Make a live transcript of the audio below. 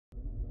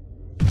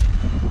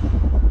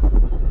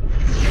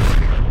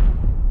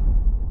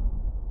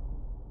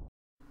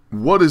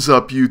What is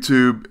up,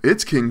 YouTube?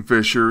 It's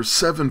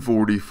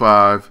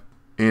Kingfisher745,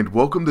 and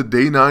welcome to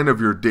day 9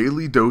 of your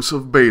daily dose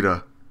of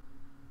beta.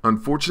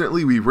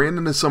 Unfortunately, we ran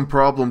into some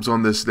problems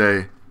on this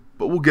day,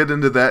 but we'll get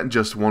into that in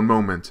just one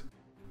moment.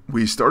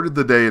 We started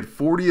the day at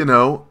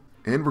 40-0,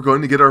 and we're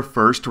going to get our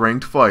first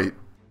ranked fight.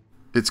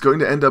 It's going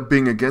to end up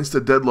being against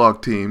a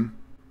deadlock team,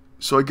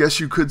 so I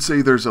guess you could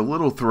say there's a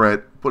little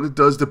threat, but it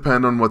does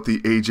depend on what the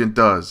agent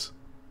does.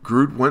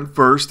 Groot went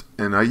first,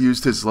 and I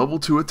used his level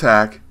 2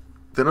 attack.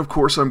 Then of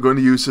course I'm going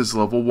to use his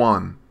level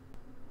 1.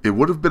 It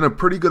would have been a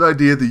pretty good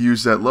idea to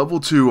use that level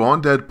 2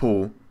 on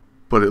Deadpool,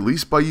 but at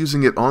least by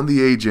using it on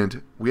the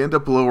agent, we end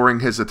up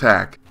lowering his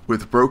attack.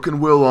 With Broken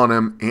Will on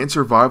him and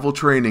survival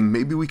training,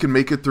 maybe we can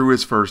make it through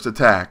his first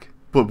attack.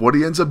 But what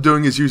he ends up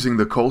doing is using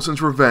the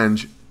Coulson's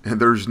Revenge,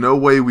 and there's no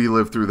way we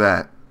live through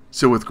that.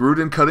 So with Groot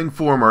in cutting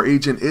form, our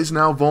agent is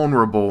now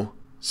vulnerable.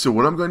 So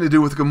what I'm going to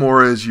do with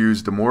Gamora is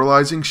use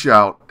Demoralizing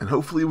Shout, and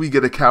hopefully we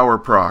get a Cower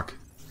proc.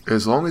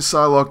 As long as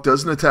Psylocke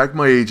doesn't attack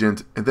my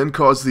agent and then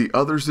cause the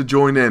others to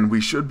join in, we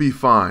should be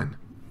fine.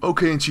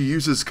 Okay, and she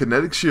uses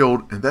Kinetic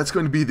Shield, and that's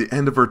going to be the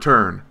end of her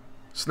turn.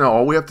 So now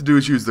all we have to do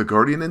is use the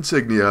Guardian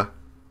Insignia,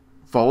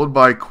 followed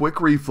by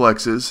Quick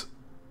Reflexes,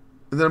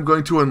 and then I'm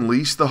going to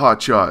unleash the Hot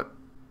Shot.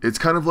 It's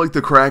kind of like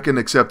the Kraken,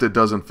 except it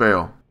doesn't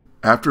fail.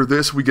 After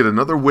this, we get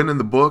another win in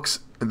the books,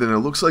 and then it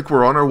looks like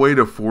we're on our way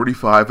to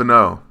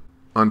 45-0.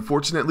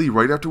 Unfortunately,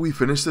 right after we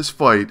finish this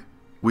fight,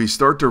 we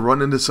start to run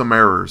into some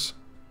errors.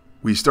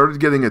 We started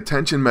getting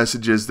attention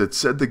messages that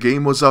said the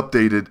game was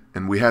updated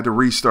and we had to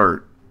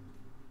restart.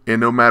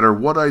 And no matter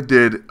what I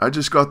did, I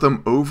just got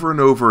them over and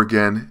over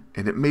again,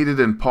 and it made it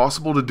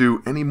impossible to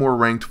do any more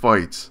ranked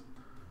fights.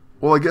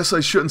 Well, I guess I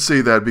shouldn't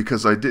say that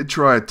because I did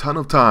try a ton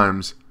of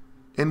times,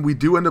 and we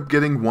do end up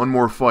getting one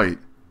more fight.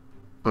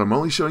 But I'm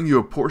only showing you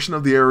a portion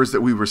of the errors that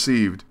we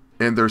received,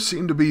 and there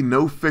seemed to be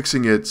no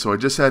fixing it, so I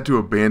just had to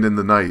abandon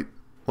the night.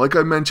 Like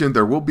I mentioned,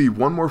 there will be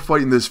one more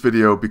fight in this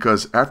video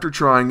because after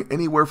trying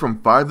anywhere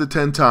from 5 to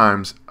 10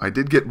 times, I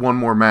did get one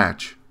more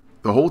match.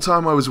 The whole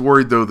time I was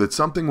worried though that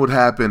something would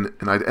happen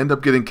and I'd end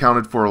up getting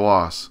counted for a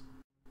loss.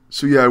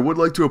 So yeah, I would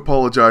like to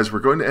apologize. We're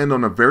going to end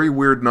on a very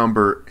weird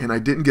number and I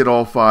didn't get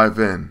all 5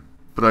 in.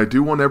 But I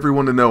do want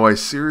everyone to know I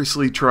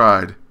seriously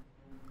tried.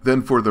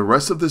 Then for the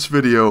rest of this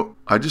video,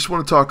 I just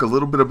want to talk a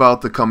little bit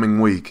about the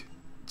coming week.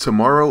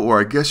 Tomorrow, or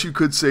I guess you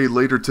could say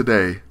later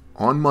today,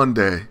 on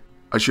Monday,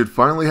 I should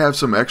finally have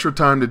some extra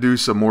time to do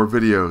some more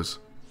videos.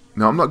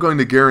 Now I'm not going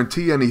to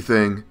guarantee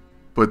anything,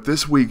 but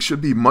this week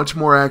should be much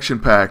more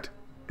action-packed,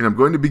 and I'm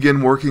going to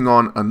begin working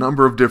on a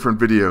number of different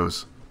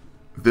videos.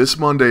 This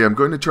Monday I'm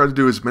going to try to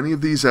do as many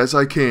of these as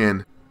I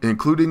can,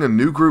 including a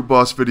new group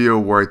boss video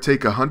where I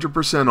take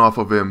 100% off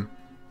of him,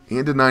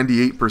 and a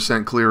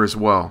 98% clear as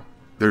well.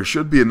 There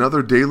should be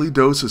another daily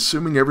dose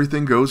assuming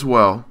everything goes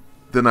well.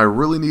 Then I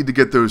really need to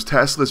get those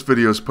task list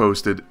videos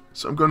posted,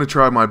 so I'm going to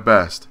try my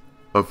best.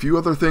 A few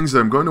other things that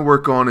I'm going to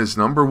work on is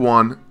number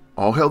 1,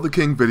 All Hail the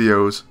King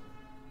videos,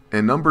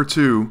 and number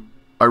 2,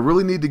 I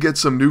really need to get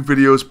some new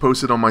videos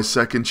posted on my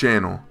second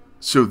channel.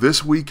 So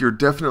this week you're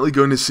definitely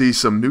going to see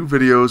some new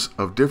videos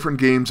of different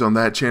games on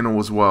that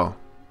channel as well.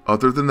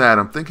 Other than that,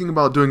 I'm thinking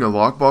about doing a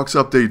lockbox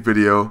update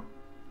video,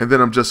 and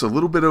then I'm just a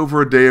little bit over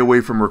a day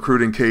away from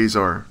recruiting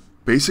Kazar.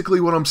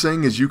 Basically what I'm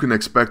saying is you can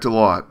expect a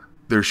lot.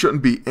 There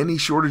shouldn't be any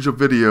shortage of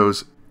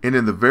videos, and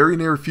in the very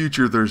near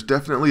future there's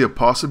definitely a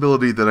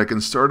possibility that I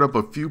can start up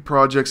a few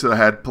projects that I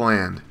had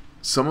planned.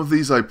 Some of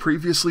these I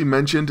previously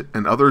mentioned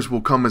and others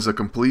will come as a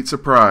complete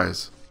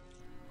surprise.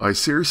 I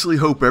seriously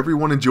hope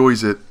everyone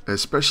enjoys it,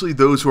 especially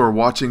those who are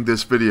watching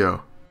this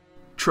video.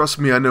 Trust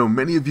me, I know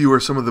many of you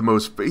are some of the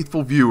most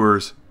faithful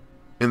viewers,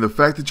 and the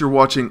fact that you're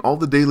watching all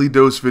the Daily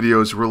Dose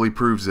videos really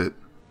proves it.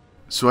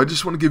 So I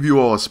just want to give you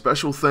all a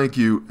special thank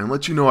you and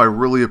let you know I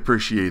really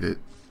appreciate it.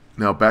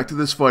 Now back to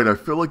this fight. I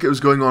feel like it was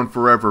going on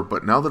forever,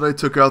 but now that I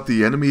took out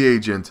the enemy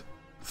agent,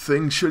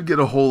 things should get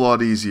a whole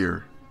lot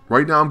easier.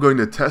 Right now I'm going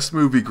to test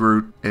Movie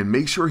Groot and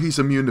make sure he's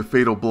immune to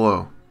Fatal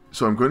Blow.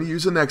 So I'm going to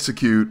use an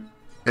Execute,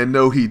 and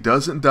no, he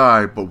doesn't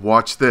die, but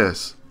watch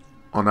this.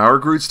 On our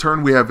Groot's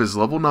turn we have his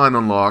level 9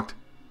 unlocked,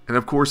 and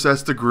of course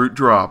that's the Groot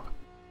drop.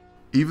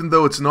 Even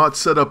though it's not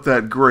set up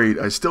that great,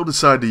 I still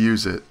decide to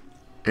use it.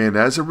 And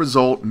as a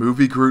result,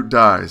 Movie Groot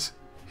dies.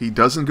 He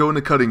doesn't go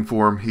into cutting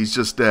form, he's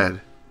just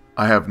dead.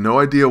 I have no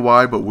idea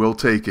why, but we'll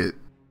take it.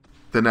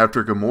 Then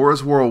after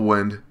Gamora's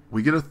Whirlwind,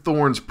 we get a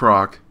Thorns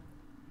proc,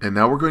 and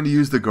now we're going to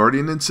use the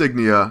Guardian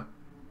Insignia,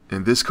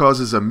 and this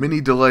causes a mini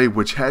delay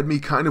which had me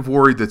kind of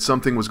worried that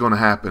something was going to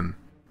happen.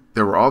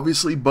 There were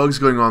obviously bugs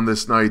going on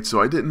this night,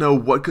 so I didn't know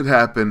what could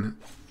happen,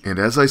 and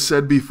as I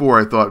said before,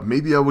 I thought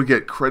maybe I would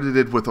get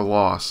credited with a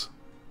loss.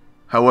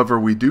 However,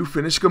 we do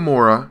finish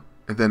Gamora,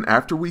 and then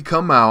after we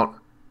come out,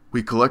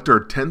 we collect our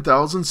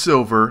 10,000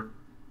 silver,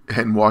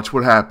 and watch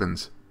what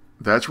happens.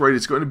 That's right,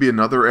 it's going to be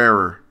another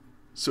error.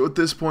 So at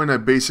this point I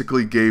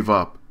basically gave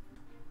up.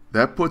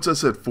 That puts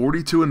us at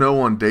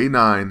 42-0 on day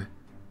 9,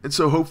 and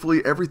so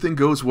hopefully everything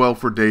goes well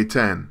for day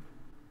 10.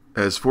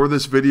 As for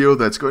this video,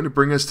 that's going to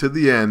bring us to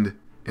the end,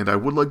 and I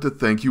would like to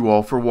thank you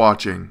all for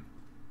watching.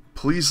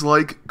 Please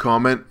like,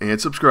 comment,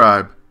 and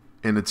subscribe.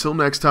 And until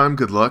next time,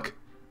 good luck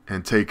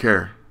and take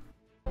care.